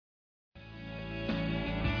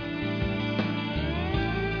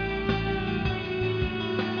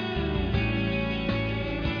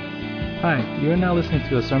Hi, you are now listening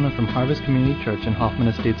to a sermon from Harvest Community Church in Hoffman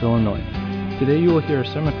Estates, Illinois. Today you will hear a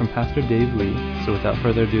sermon from Pastor Dave Lee, so without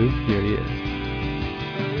further ado, here he is.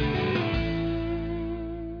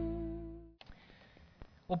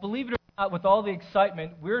 Well, believe it or not, with all the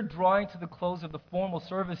excitement, we're drawing to the close of the formal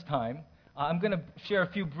service time. I'm going to share a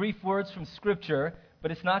few brief words from Scripture,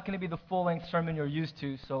 but it's not going to be the full-length sermon you're used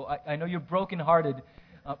to, so I know you're brokenhearted.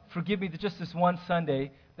 Forgive me, just this one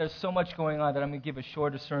Sunday, there's so much going on that I'm going to give a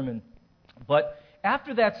shorter sermon. But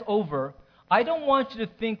after that's over, I don't want you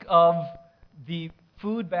to think of the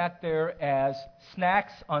food back there as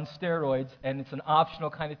snacks on steroids and it's an optional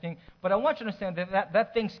kind of thing. But I want you to understand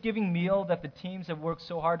that Thanksgiving meal that the teams have worked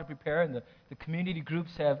so hard to prepare and the community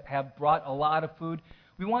groups have brought a lot of food,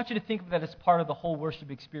 we want you to think of that as part of the whole worship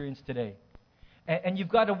experience today. And you've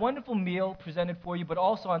got a wonderful meal presented for you, but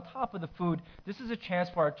also on top of the food, this is a chance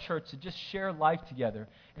for our church to just share life together.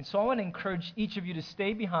 And so I want to encourage each of you to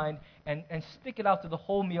stay behind and stick it out to the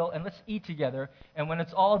whole meal, and let's eat together. And when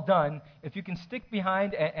it's all done, if you can stick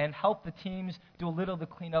behind and help the teams do a little of the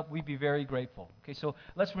cleanup, we'd be very grateful. Okay, so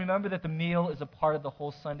let's remember that the meal is a part of the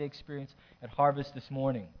whole Sunday experience at Harvest this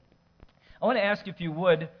morning. I want to ask you if you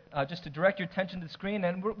would, just to direct your attention to the screen,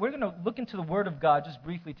 and we're going to look into the Word of God just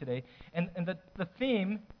briefly today. And the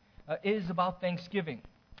theme is about Thanksgiving.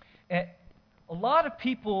 And a lot of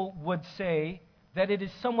people would say that it is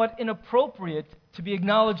somewhat inappropriate to be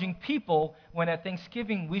acknowledging people when at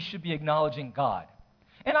Thanksgiving we should be acknowledging God.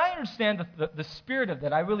 And I understand the spirit of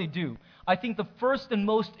that, I really do. I think the first and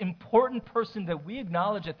most important person that we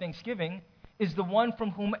acknowledge at Thanksgiving is the one from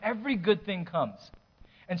whom every good thing comes.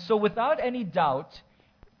 And so without any doubt,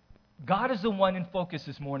 God is the one in focus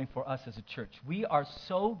this morning for us as a church. We are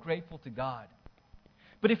so grateful to God.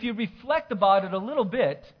 But if you reflect about it a little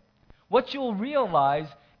bit, what you'll realize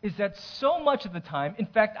is that so much of the time, in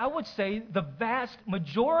fact, I would say the vast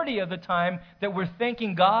majority of the time that we're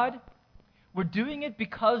thanking God, we're doing it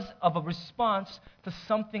because of a response to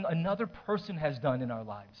something another person has done in our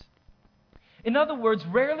lives. In other words,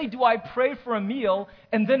 rarely do I pray for a meal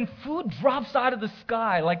and then food drops out of the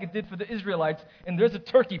sky like it did for the Israelites, and there's a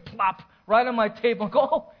turkey plop right on my table. I go,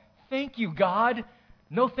 oh, thank you, God.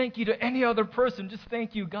 No thank you to any other person, just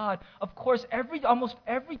thank you, God. Of course, almost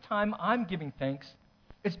every time I'm giving thanks,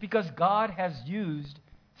 it's because God has used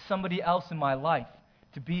somebody else in my life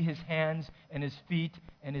to be His hands and His feet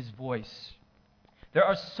and His voice. There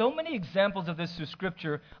are so many examples of this through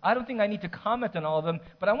Scripture. I don't think I need to comment on all of them,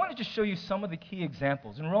 but I want to just show you some of the key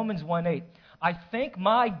examples. In Romans 1:8, I thank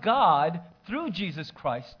my God through Jesus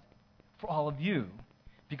Christ for all of you,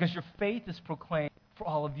 because your faith is proclaimed for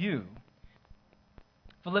all of you.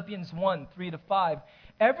 Philippians 1:3-5,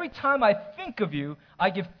 every time I think of you, I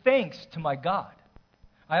give thanks to my God.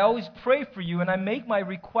 I always pray for you, and I make my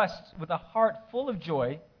requests with a heart full of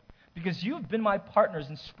joy, because you have been my partners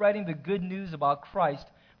in spreading the good news about Christ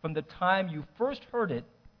from the time you first heard it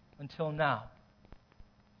until now.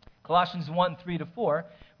 Colossians 1:3-4,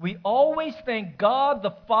 we always thank God,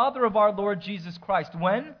 the Father of our Lord Jesus Christ.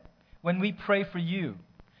 When? When we pray for you,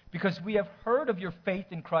 because we have heard of your faith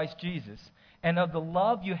in Christ Jesus and of the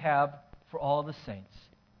love you have for all the saints.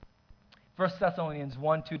 1 Thessalonians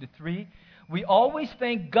 1:2-3, we always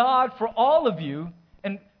thank God for all of you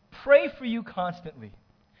and pray for you constantly.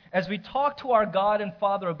 As we talk to our God and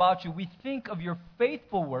Father about you, we think of your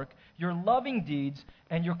faithful work, your loving deeds,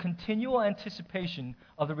 and your continual anticipation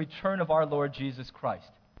of the return of our Lord Jesus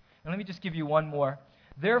Christ. And let me just give you one more.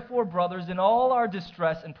 Therefore, brothers, in all our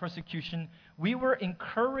distress and persecution, we were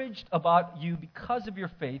encouraged about you because of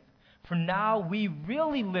your faith, for now we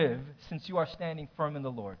really live since you are standing firm in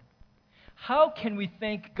the Lord. How can we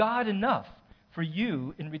thank God enough for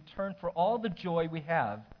you in return for all the joy we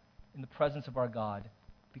have in the presence of our God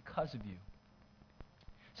because of you?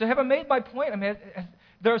 So have I made my point? I mean,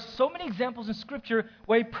 there are so many examples in Scripture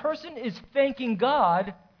where a person is thanking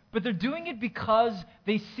God, but they're doing it because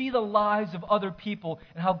they see the lives of other people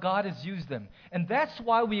and how God has used them. And that's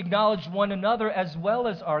why we acknowledge one another as well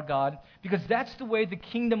as our God, because that's the way the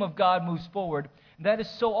kingdom of God moves forward. And that is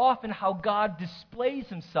so often how God displays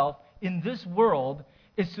Himself in this world,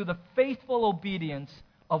 is through the faithful obedience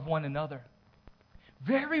of one another.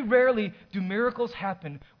 Very rarely do miracles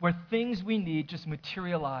happen where things we need just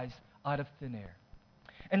materialize out of thin air.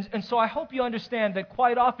 And so I hope you understand that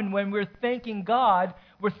quite often when we're thanking God,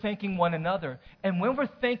 we're thanking one another. And when we're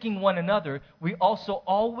thanking one another, we also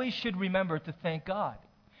always should remember to thank God.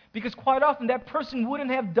 Because quite often that person wouldn't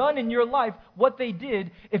have done in your life what they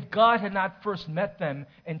did if God had not first met them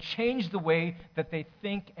and changed the way that they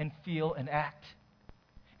think and feel and act.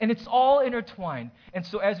 And it's all intertwined. And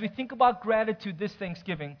so as we think about gratitude this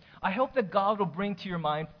Thanksgiving, I hope that God will bring to your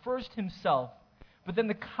mind first Himself, but then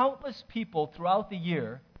the countless people throughout the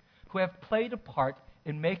year who have played a part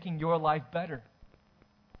in making your life better,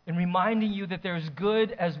 in reminding you that there is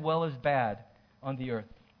good as well as bad on the earth.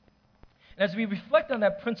 And as we reflect on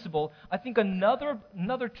that principle, I think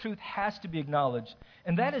another truth has to be acknowledged,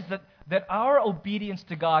 and that is that our obedience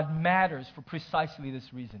to God matters for precisely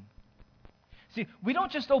this reason. See, we don't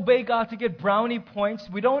just obey God to get brownie points.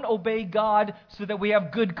 We don't obey God so that we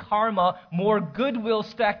have good karma, more goodwill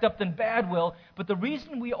stacked up than bad will. But the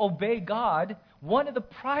reason we obey God, one of the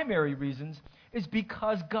primary reasons, is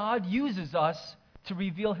because God uses us to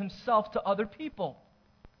reveal Himself to other people.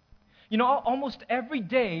 You know, almost every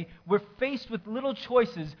day we're faced with little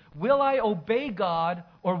choices. Will I obey God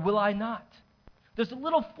or will I not? There's a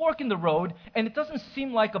little fork in the road, and it doesn't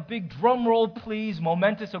seem like a big drum roll, please,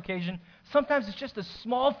 momentous occasion. Sometimes it's just a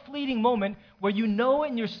small, fleeting moment where you know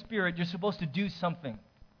in your spirit you're supposed to do something.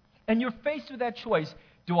 And you're faced with that choice.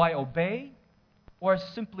 Do I obey or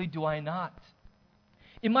simply do I not?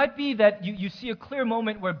 It might be that you see a clear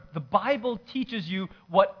moment where the Bible teaches you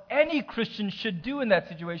what any Christian should do in that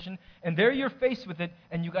situation, and there you're faced with it,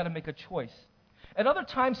 and you've got to make a choice. At other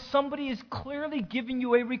times, somebody is clearly giving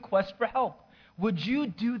you a request for help. Would you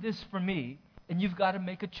do this for me? And you've got to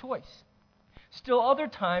make a choice. Still other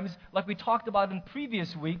times, like we talked about in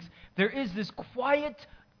previous weeks, there is this quiet,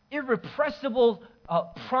 irrepressible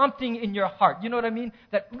prompting in your heart. You know what I mean?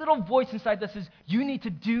 That little voice inside that says, you need to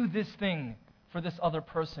do this thing for this other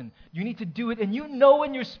person. You need to do it, and you know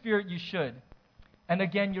in your spirit you should. And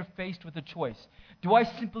again, you're faced with a choice. Do I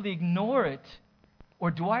simply ignore it,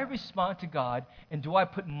 or do I respond to God, and do I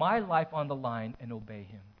put my life on the line and obey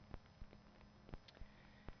Him?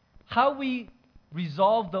 How we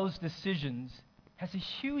resolve those decisions has a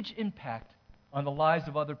huge impact on the lives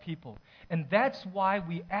of other people. And that's why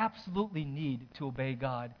we absolutely need to obey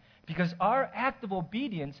God. Because our act of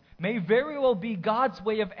obedience may very well be God's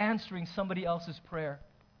way of answering somebody else's prayer.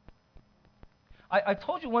 I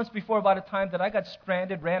told you once before about a time that I got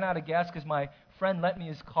stranded, ran out of gas because my friend lent me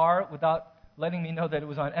his car without letting me know that it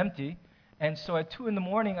was on empty. And so at 2 in the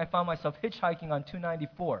morning, I found myself hitchhiking on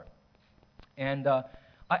 294. And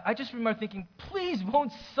I just remember thinking, please,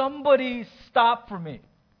 won't somebody stop for me?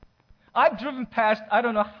 I've driven past I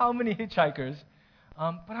don't know how many hitchhikers,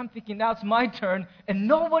 but I'm thinking now it's my turn, and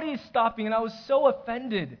nobody is stopping, and I was so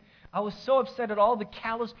offended. I was so upset at all the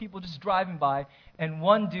callous people just driving by, and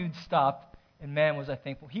one dude stopped, and man, was I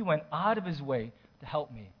thankful. He went out of his way to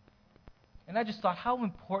help me. And I just thought how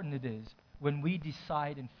important it is when we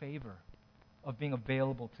decide in favor of being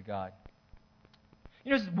available to God.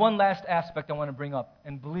 You know, there's one last aspect I want to bring up,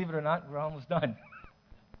 and believe it or not, we're almost done.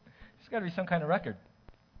 There's got to be some kind of record.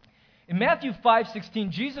 In Matthew 5:16,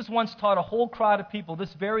 Jesus once taught a whole crowd of people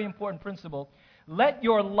this very important principle. Let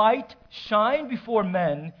your light shine before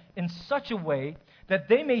men in such a way that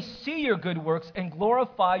they may see your good works and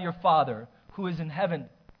glorify your Father who is in heaven.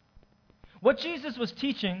 What Jesus was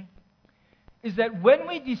teaching is that when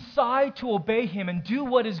we decide to obey Him and do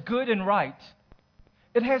what is good and right,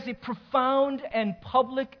 it has a profound and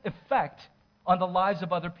public effect on the lives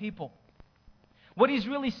of other people. What He's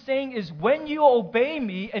really saying is when you obey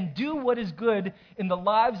me and do what is good in the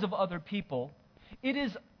lives of other people, it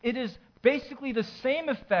is basically the same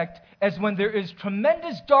effect as when there is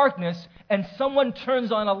tremendous darkness and someone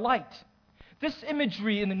turns on a light. This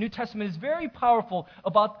imagery in the New Testament is very powerful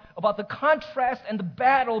about the contrast and the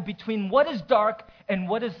battle between what is dark and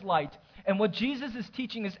what is light. And what Jesus is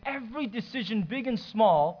teaching is every decision, big and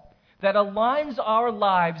small, that aligns our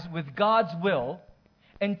lives with God's will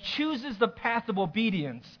and chooses the path of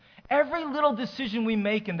obedience, every little decision we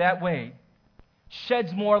make in that way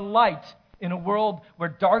sheds more light in a world where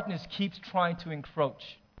darkness keeps trying to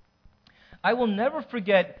encroach. I will never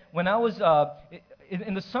forget when I was,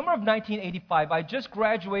 in the summer of 1985, I just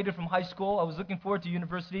graduated from high school. I was looking forward to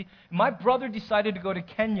university. My brother decided to go to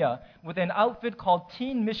Kenya with an outfit called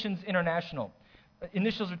Teen Missions International.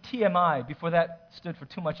 Initials are TMI. Before that stood for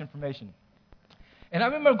too much information. And I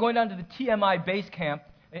remember going down to the TMI base camp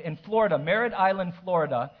in Florida, Merritt Island,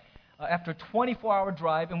 Florida, after a 24-hour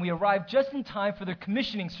drive, and we arrived just in time for their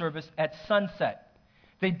commissioning service at sunset.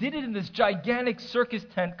 They did it in this gigantic circus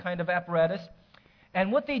tent kind of apparatus,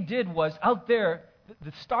 and what they did was, out there,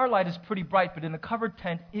 the starlight is pretty bright, but in the covered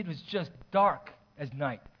tent, it was just dark as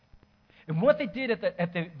night. And what they did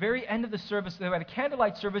at the very end of the service, they had a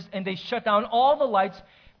candlelight service, and they shut down all the lights,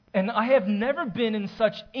 and I have never been in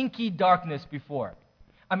such inky darkness before.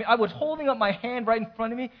 I mean, I was holding up my hand right in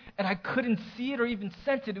front of me, and I couldn't see it or even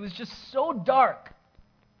sense it. It was just so dark.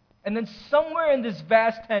 And then somewhere in this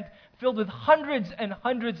vast tent, filled with hundreds and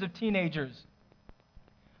hundreds of teenagers,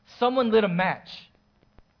 someone lit a match.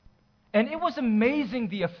 And it was amazing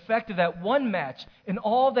the effect of that one match in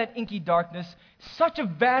all that inky darkness, such a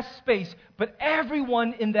vast space, but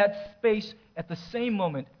everyone in that space at the same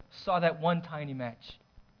moment saw that one tiny match.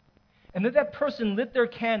 And then that person lit their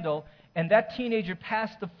candle, and that teenager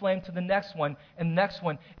passed the flame to the next one and next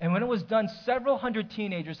one. And when it was done, several hundred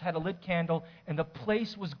teenagers had a lit candle, and the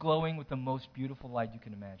place was glowing with the most beautiful light you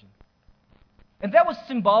can imagine. And that was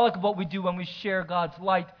symbolic of what we do when we share God's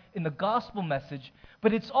light in the gospel message,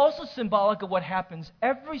 but it's also symbolic of what happens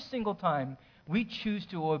every single time we choose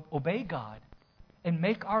to obey God and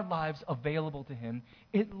make our lives available to Him.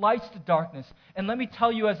 It lights the darkness. And let me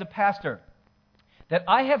tell you as a pastor that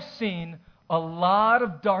I have seen a lot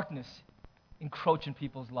of darkness encroach in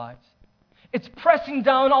people's lives. It's pressing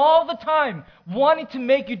down all the time, wanting to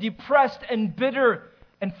make you depressed and bitter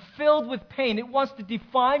and filled with pain. It wants to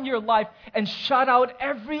define your life and shut out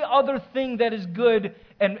every other thing that is good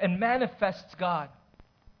and manifests God.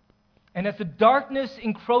 And as the darkness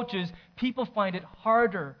encroaches, people find it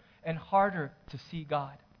harder and harder to see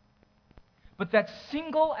God. But that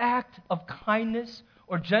single act of kindness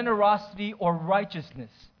or generosity or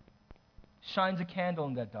righteousness shines a candle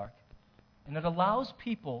in that dark. And it allows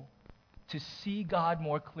people to see God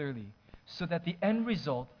more clearly, so that the end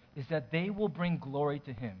result is that they will bring glory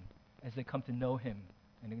to Him as they come to know Him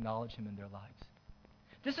and acknowledge Him in their lives.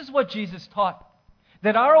 This is what Jesus taught,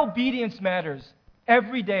 that our obedience matters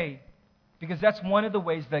every day, because that's one of the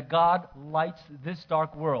ways that God lights this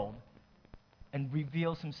dark world and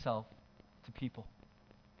reveals Himself to people.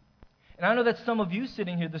 And I know that some of you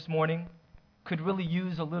sitting here this morning could really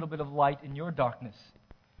use a little bit of light in your darkness.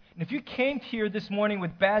 And if you came here this morning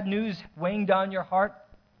with bad news weighing down your heart,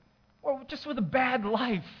 or just with a bad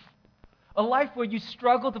life, a life where you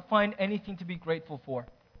struggle to find anything to be grateful for,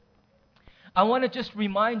 I want to just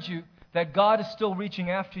remind you that God is still reaching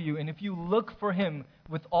after you. And if you look for Him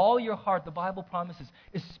with all your heart, the Bible promises,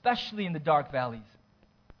 especially in the dark valleys,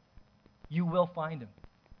 you will find Him.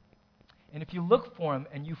 And if you look for Him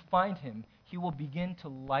and you find Him, He will begin to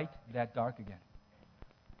light that dark again.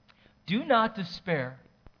 Do not despair.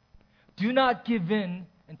 Do not give in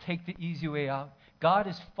and take the easy way out. God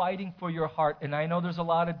is fighting for your heart, and I know there's a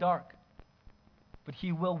lot of dark, but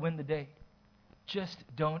He will win the day. Just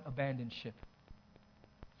don't abandon ship.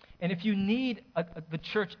 And if you need the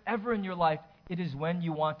church ever in your life, it is when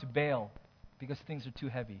you want to bail because things are too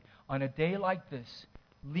heavy. On a day like this,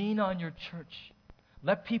 lean on your church.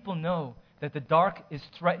 Let people know that the dark is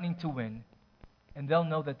threatening to win, and they'll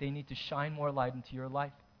know that they need to shine more light into your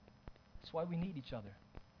life. That's why we need each other.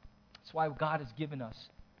 That's why God has given us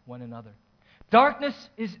one another. Darkness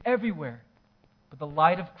is everywhere, but the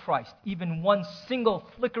light of Christ, even one single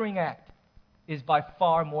flickering act, is by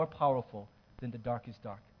far more powerful than the darkest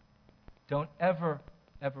dark. Don't ever,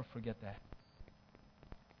 ever forget that.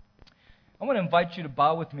 I want to invite you to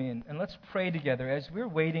bow with me, and let's pray together. As we're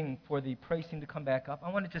waiting for the praise team to come back up, I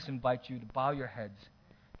want to just invite you to bow your heads.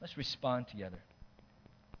 Let's respond together.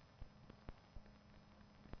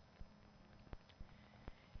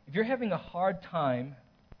 If you're having a hard time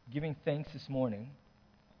giving thanks this morning,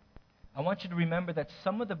 I want you to remember that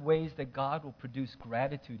some of the ways that God will produce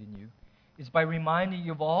gratitude in you is by reminding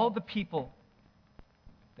you of all the people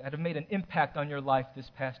that have made an impact on your life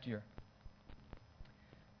this past year.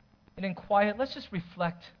 And in quiet, let's just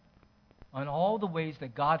reflect on all the ways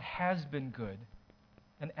that God has been good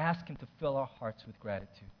and ask Him to fill our hearts with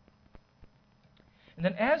gratitude. And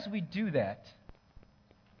then as we do that,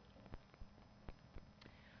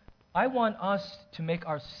 I want us to make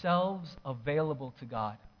ourselves available to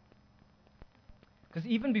God. Because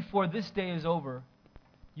even before this day is over,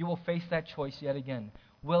 you will face that choice yet again.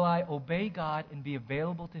 Will I obey God and be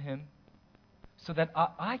available to Him so that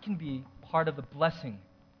I can be part of the blessing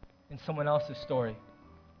in someone else's story?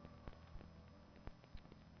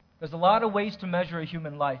 There's a lot of ways to measure a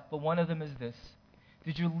human life, but one of them is this.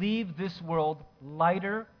 Did you leave this world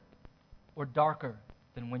lighter or darker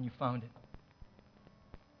than when you found it?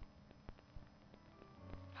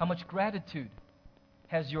 How much gratitude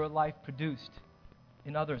has your life produced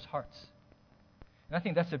in others' hearts? And I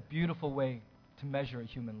think that's a beautiful way to measure a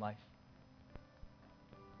human life.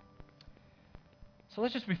 So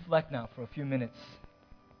let's just reflect now for a few minutes.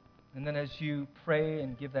 And then as you pray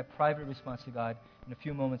and give that private response to God, in a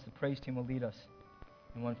few moments the praise team will lead us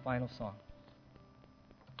in one final song.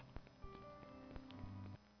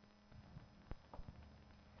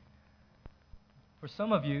 For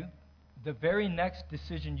some of you, the very next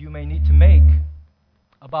decision you may need to make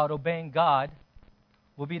about obeying God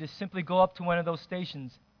will be to simply go up to one of those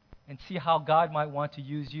stations and see how God might want to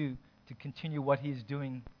use you to continue what He is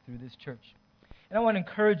doing through this church. And I want to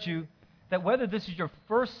encourage you that whether this is your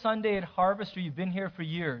first Sunday at Harvest or you've been here for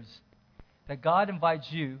years, that God invites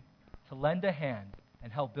you to lend a hand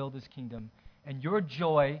and help build His kingdom. And your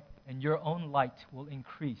joy and your own light will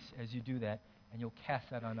increase as you do that, and you'll cast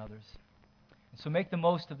that on others. And so make the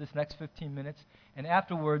most of this next 15 minutes, and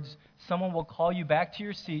afterwards, someone will call you back to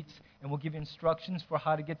your seats, and we'll give you instructions for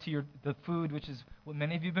how to get to the food, which is what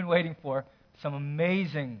many of you have been waiting for, some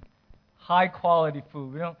amazing, high-quality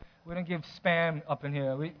food. We don't give spam up in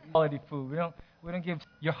here. Quality food. We don't give.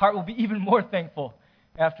 Your heart will be even more thankful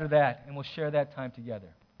after that, and we'll share that time together.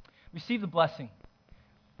 Receive the blessing.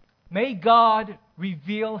 May God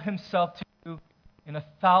reveal Himself to you in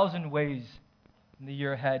 1,000 ways in the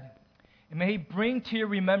year ahead. And may He bring to your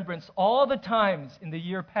remembrance all the times in the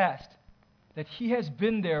year past that He has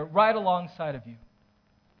been there right alongside of you.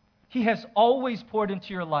 He has always poured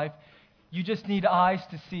into your life. You just need eyes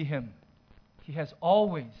to see Him. He has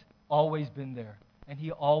always been there, and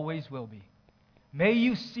He always will be. May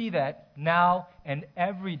you see that now and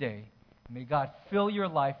every day. May God fill your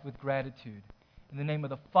life with gratitude. In the name of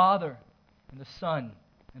the Father, and the Son,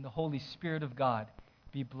 and the Holy Spirit of God,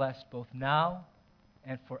 be blessed both now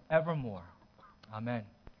and forevermore. Amen.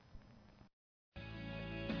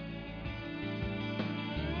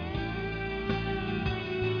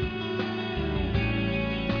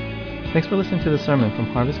 Thanks for listening to the sermon from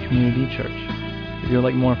Harvest Community Church. If you would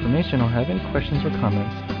like more information or have any questions or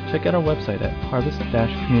comments, check out our website at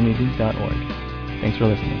harvest-community.org. Thanks for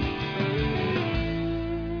listening.